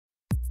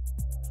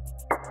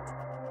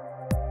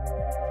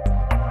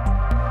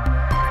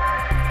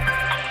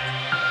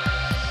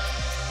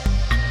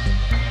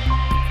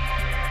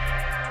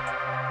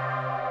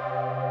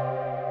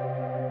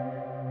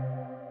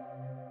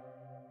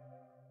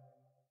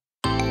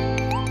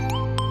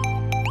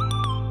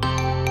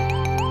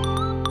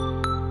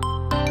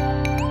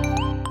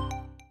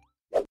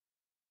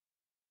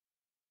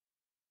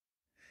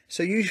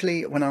So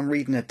usually when I'm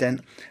reading a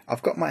dent,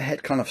 I've got my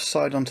head kind of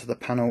side onto the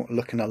panel,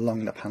 looking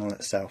along the panel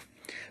itself.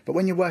 But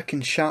when you're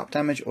working sharp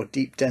damage or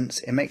deep dents,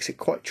 it makes it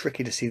quite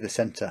tricky to see the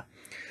centre.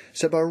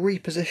 So by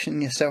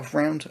repositioning yourself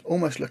round,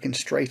 almost looking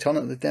straight on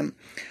at the dent,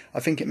 I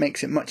think it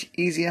makes it much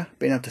easier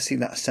being able to see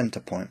that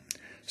centre point.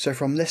 So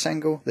from this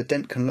angle, the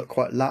dent can look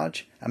quite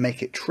large and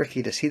make it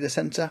tricky to see the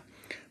centre,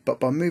 but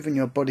by moving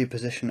your body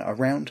position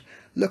around,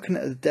 looking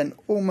at the dent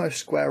almost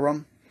square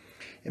on,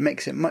 it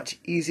makes it much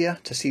easier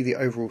to see the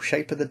overall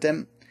shape of the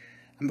dent.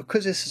 And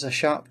because this is a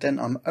sharp dent,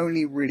 I'm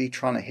only really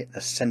trying to hit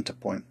the centre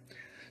point.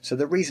 So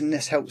the reason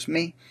this helps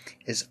me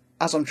is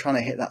as I'm trying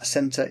to hit that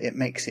centre, it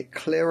makes it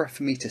clearer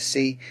for me to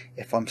see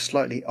if I'm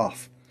slightly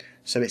off.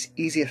 So it's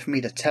easier for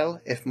me to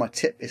tell if my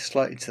tip is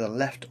slightly to the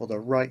left or the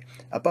right,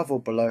 above or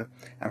below,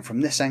 and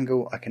from this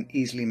angle I can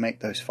easily make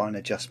those fine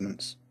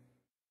adjustments.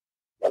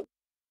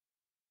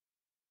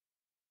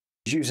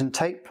 Using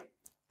tape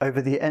over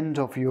the end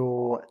of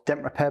your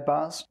dent repair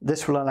bars,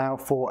 this will allow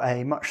for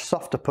a much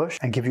softer push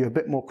and give you a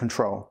bit more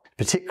control.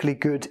 Particularly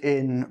good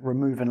in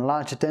removing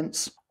larger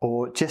dents,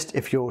 or just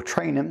if you're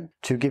training,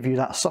 to give you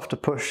that softer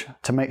push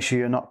to make sure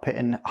you're not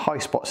putting high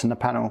spots in the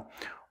panel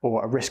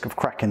or a risk of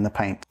cracking the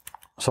paint.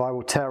 So I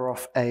will tear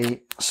off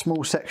a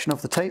small section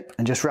of the tape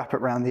and just wrap it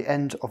around the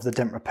end of the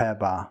dent repair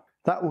bar.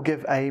 That will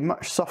give a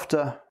much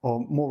softer,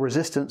 or more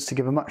resistance to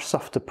give a much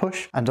softer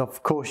push, and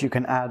of course you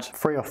can add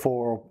 3 or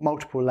 4 or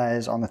multiple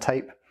layers on the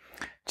tape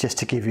just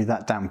to give you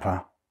that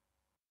damper.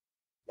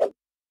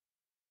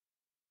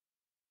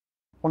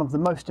 One of the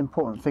most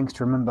important things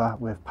to remember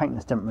with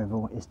paintless dent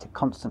removal is to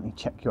constantly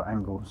check your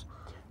angles.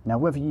 Now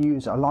whether you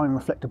use a line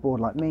reflector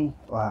board like me,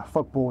 or a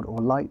fog board or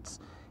lights,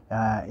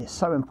 it's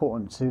so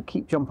important to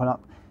keep jumping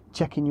up,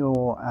 checking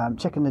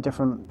the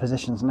different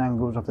positions and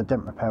angles of the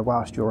dent repair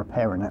whilst you're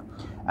repairing it,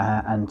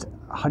 and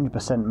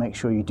 100% make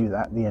sure you do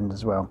that at the end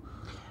as well.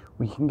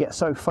 We can get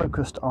so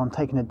focused on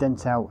taking a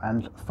dent out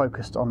and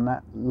focused on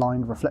that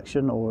line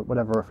reflection or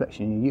whatever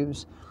reflection you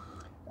use,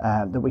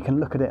 that we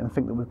can look at it and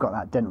think that we've got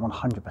that dent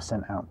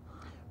 100% out.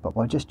 But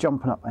by just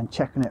jumping up and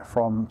checking it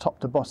from top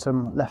to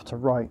bottom, left to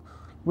right,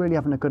 really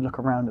having a good look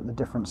around at the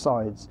different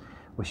sides,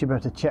 we should be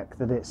able to check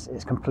that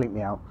it's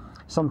completely out.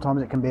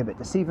 Sometimes it can be a bit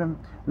deceiving,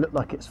 look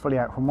like it's fully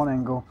out from one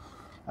angle,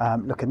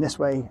 looking this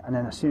way, and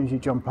then as soon as you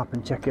jump up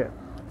and check it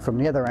from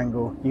the other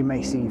angle, you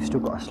may see you've still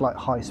got a slight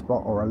high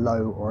spot or a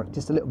low or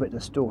just a little bit of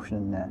distortion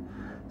in there.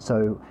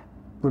 So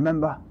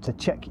remember to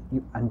check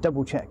and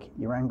double check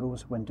your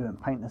angles when doing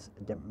paintless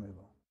dent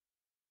removal.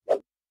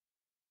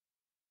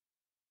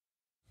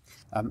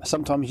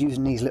 Sometimes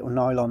using these little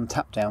nylon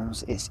tap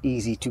downs, it's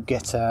easy to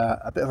get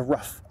a bit of a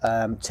rough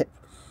tip.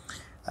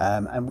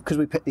 And because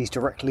we put these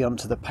directly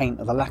onto the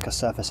paint or the lacquer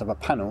surface of a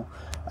panel,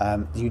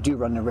 you do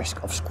run the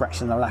risk of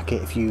scratching the lacquer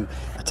if you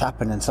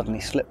tap and then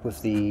suddenly slip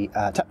with the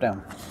tap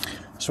down.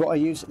 So what I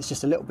use is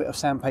just a little bit of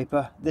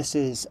sandpaper. This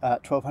is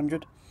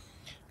 1200.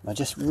 I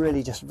just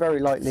very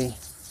lightly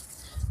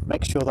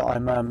make sure that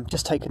I'm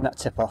just taking that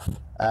tip off.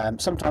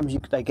 Sometimes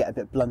they get a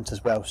bit blunt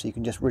as well, so you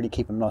can just really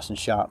keep them nice and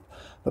sharp.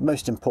 But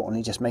most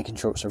importantly, just making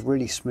sure it's a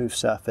really smooth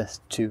surface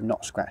to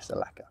not scratch the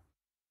lacquer.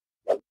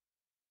 It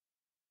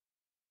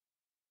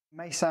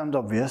may sound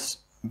obvious,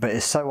 but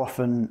it's so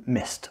often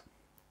missed,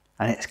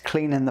 and it's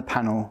cleaning the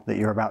panel that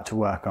you're about to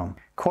work on.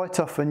 Quite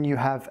often you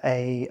have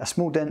a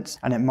small dent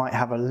and it might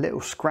have a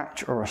little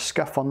scratch or a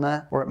scuff on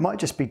there, or it might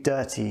just be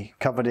dirty,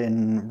 covered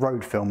in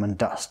road film and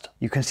dust.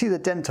 You can see the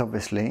dent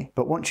obviously,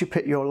 but once you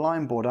put your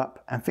line board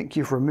up and think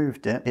you've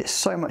removed it, it's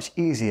so much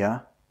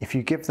easier if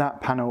you give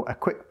that panel a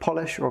quick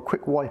polish or a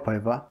quick wipe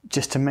over,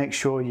 just to make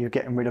sure you're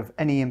getting rid of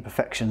any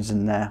imperfections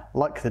in there,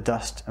 like the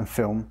dust and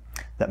film,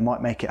 that might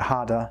make it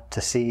harder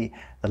to see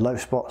the low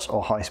spots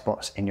or high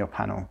spots in your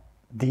panel.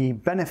 The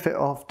benefit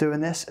of doing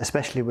this,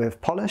 especially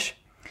with polish,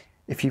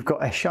 if you've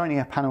got a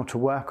shinier panel to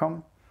work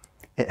on,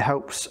 it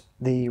helps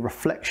the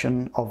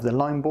reflection of the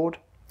line board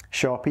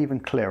show up even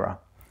clearer,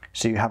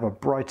 so you have a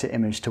brighter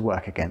image to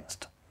work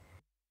against.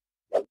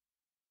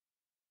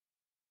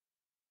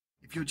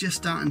 If you're just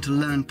starting to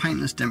learn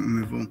paintless dent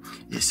removal,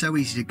 it's so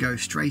easy to go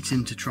straight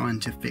into trying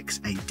to fix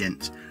a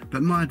dent.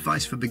 But my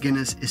advice for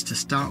beginners is to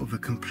start with a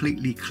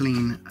completely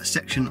clean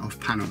section of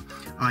panel,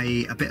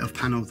 i.e. a bit of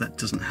panel that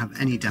doesn't have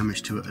any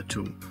damage to it at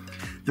all.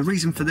 The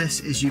reason for this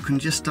is you can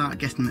just start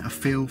getting a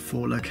feel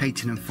for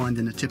locating and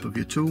finding the tip of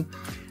your tool,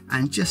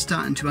 and just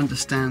starting to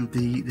understand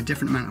the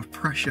different amount of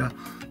pressure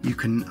you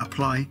can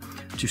apply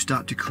to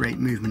start to create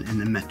movement in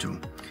the metal.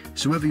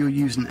 So whether you're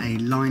using a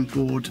line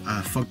board,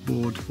 a fog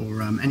board,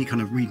 or any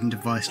kind of reading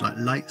device like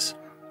lights,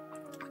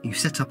 you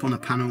set up on a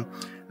panel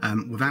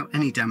without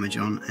any damage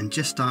on, and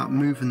just start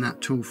moving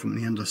that tool from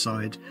the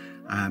underside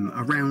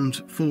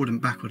around, forward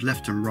and backward,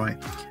 left and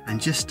right, and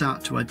just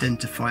start to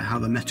identify how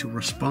the metal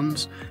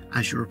responds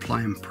as you're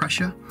applying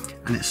pressure.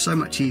 And it's so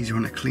much easier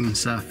on a clean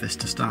surface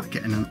to start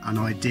getting an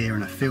idea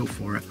and a feel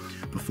for it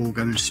before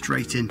going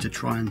straight into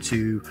trying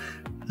to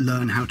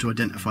learn how to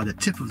identify the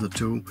tip of the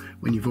tool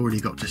when you've already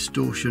got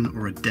distortion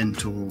or a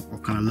dent or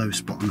kind of low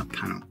spot on the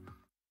panel.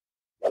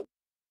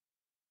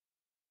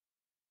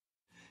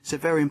 So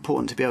very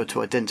important to be able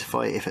to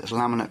identify if it's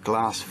laminate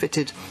glass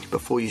fitted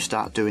before you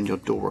start doing your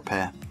door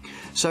repair.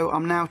 So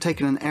I'm now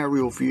taking an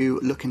aerial view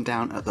looking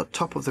down at the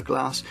top of the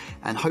glass,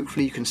 and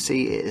hopefully you can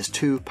see it is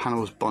two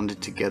panels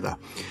bonded together.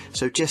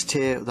 So just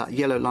here, that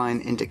yellow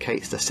line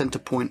indicates the center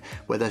point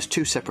where those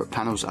two separate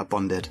panels are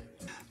bonded.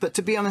 But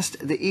to be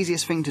honest, the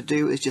easiest thing to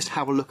do is just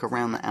have a look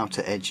around the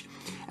outer edge.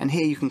 And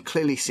here you can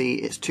clearly see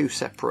it's two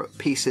separate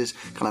pieces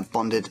kind of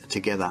bonded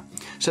together.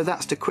 So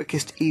that's the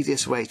quickest,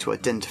 easiest way to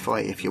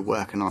identify if you're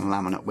working on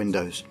laminate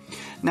windows.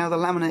 Now the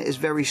laminate is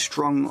very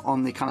strong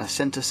on the kind of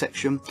center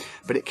section,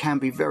 but it can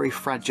be very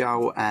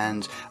fragile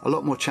and a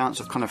lot more chance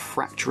of kind of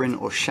fracturing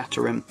or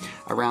shattering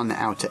around the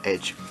outer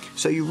edge.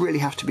 So you really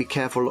have to be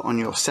careful on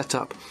your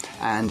setup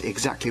and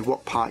exactly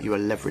what part you are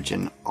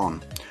leveraging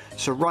on.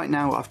 So right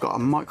now I've got a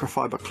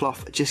microfiber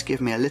cloth, just give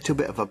me a little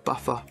bit of a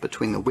buffer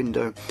between the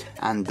window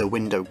and the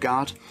window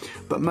guard.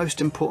 But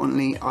most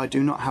importantly, I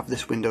do not have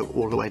this window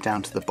all the way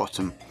down to the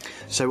bottom.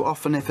 So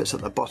often if it's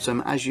at the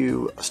bottom, as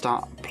you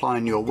start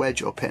applying your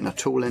wedge or putting a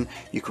tool in,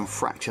 you can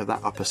fracture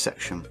that upper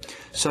section.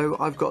 So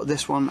I've got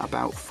this one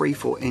about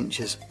 3-4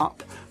 inches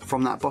up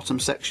from that bottom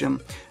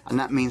section, and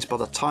that means by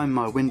the time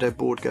my window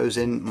board goes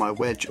in, my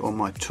wedge or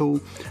my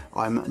tool,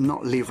 I'm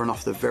not levering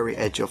off the very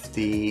edge of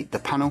the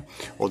panel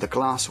or the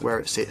glass where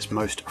it sits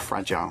most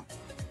fragile.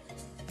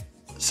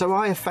 So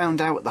I have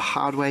found out the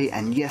hard way,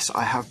 and yes,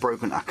 I have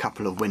broken a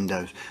couple of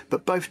windows,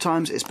 but both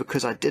times it's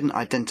because I didn't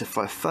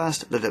identify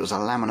first that it was a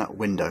laminate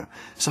window.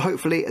 So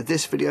hopefully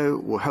this video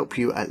will help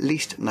you at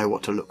least know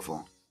what to look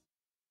for.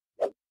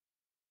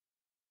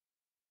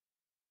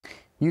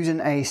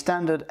 Using a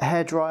standard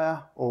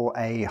hairdryer or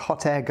a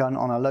hot air gun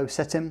on a low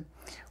setting,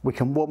 we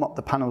can warm up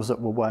the panels that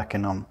we're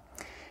working on.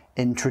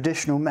 In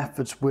traditional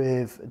methods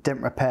with dent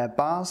repair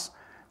bars,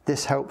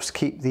 this helps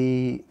keep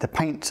the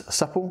paint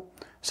supple,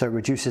 so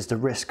reduces the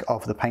risk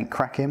of the paint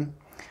cracking,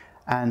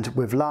 and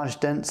with large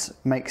dents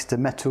makes the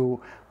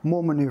metal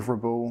more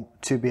manoeuvrable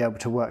to be able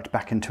to work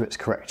back into its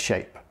correct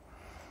shape.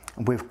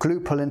 With glue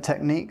pulling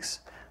techniques,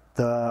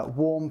 the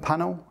warm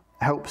panel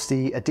helps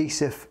the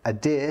adhesive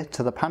adhere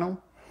to the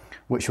panel,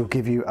 which will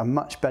give you a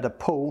much better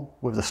pull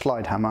with the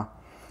slide hammer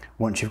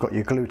once you've got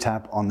your glue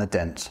tab on the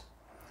dent.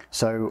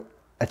 So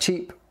a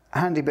cheap,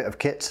 handy bit of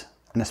kit,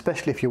 and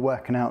especially if you're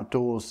working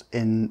outdoors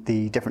in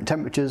the different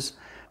temperatures,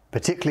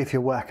 particularly if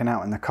you're working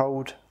out in the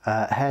cold,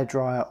 a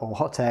hairdryer or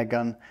hot air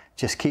gun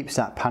just keeps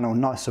that panel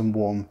nice and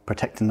warm,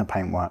 protecting the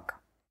paintwork.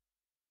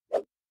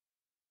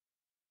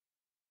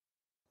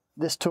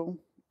 This tool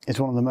is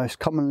one of the most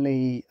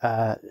commonly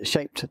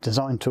shaped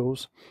design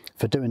tools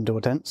for doing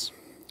door dents.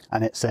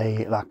 And it's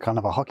like kind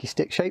of a hockey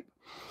stick shape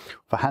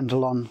with a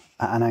handle on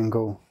at an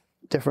angle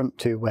different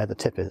to where the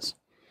tip is.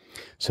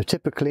 So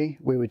typically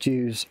we would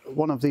use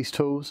one of these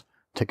tools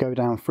to go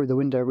down through the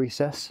window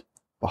recess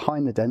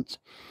behind the dent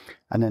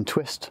and then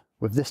twist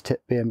with this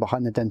tip being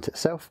behind the dent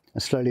itself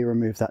and slowly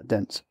remove that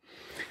dent.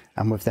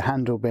 And with the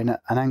handle being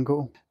at an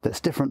angle that's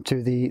different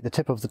to the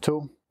tip of the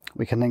tool,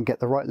 we can then get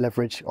the right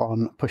leverage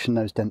on pushing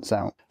those dents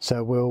out.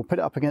 So we'll put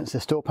it up against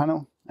this door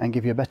panel and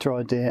give you a better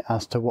idea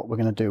as to what we're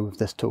going to do with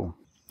this tool.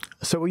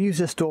 So we'll use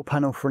this door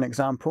panel for an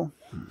example.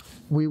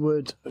 We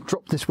would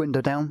drop this window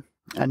down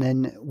and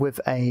then with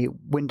a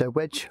window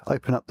wedge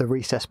open up the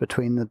recess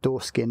between the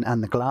door skin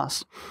and the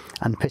glass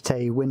and put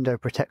a window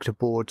protector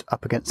board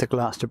up against the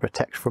glass to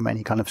protect from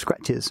any kind of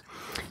scratches,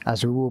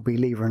 as we will be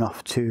levering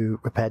off to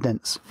repair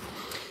dents.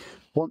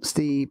 Once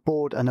the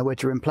board and the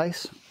wedge are in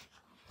place,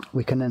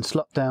 we can then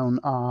slot down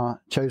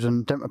our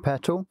chosen dent repair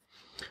tool,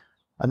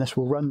 and this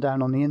will run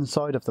down on the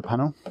inside of the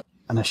panel,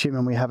 and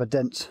assuming we have a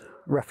dent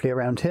roughly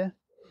around here,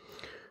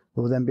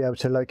 we'll then be able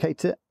to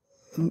locate it,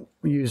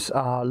 use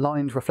our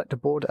lined reflector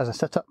board as a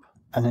setup,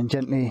 and then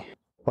gently,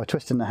 by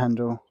twisting the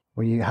handle,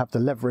 you have the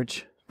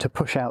leverage to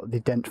push out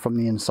the dent from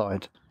the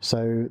inside.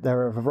 So there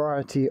are a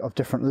variety of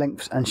different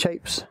lengths and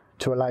shapes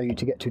to allow you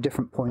to get to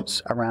different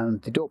points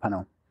around the door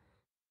panel.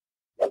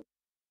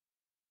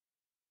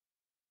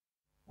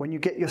 When you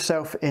get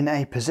yourself in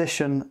a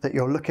position that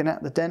you're looking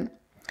at the dent,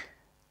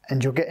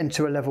 and you'll get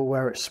into a level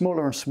where it's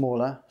smaller and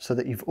smaller so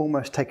that you've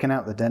almost taken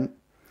out the dent,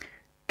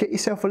 get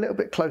yourself a little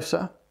bit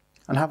closer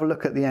and have a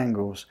look at the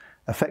angles,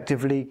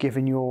 effectively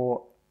giving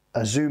you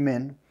a zoom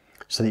in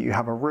so that you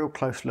have a real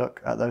close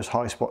look at those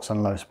high spots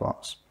and low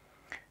spots.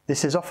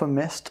 This is often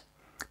missed,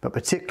 but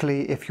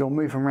particularly if you're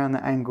moving around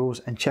the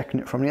angles and checking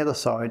it from the other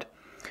side,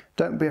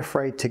 don't be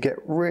afraid to get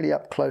really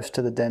up close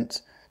to the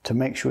dent to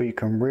make sure you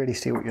can really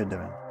see what you're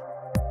doing.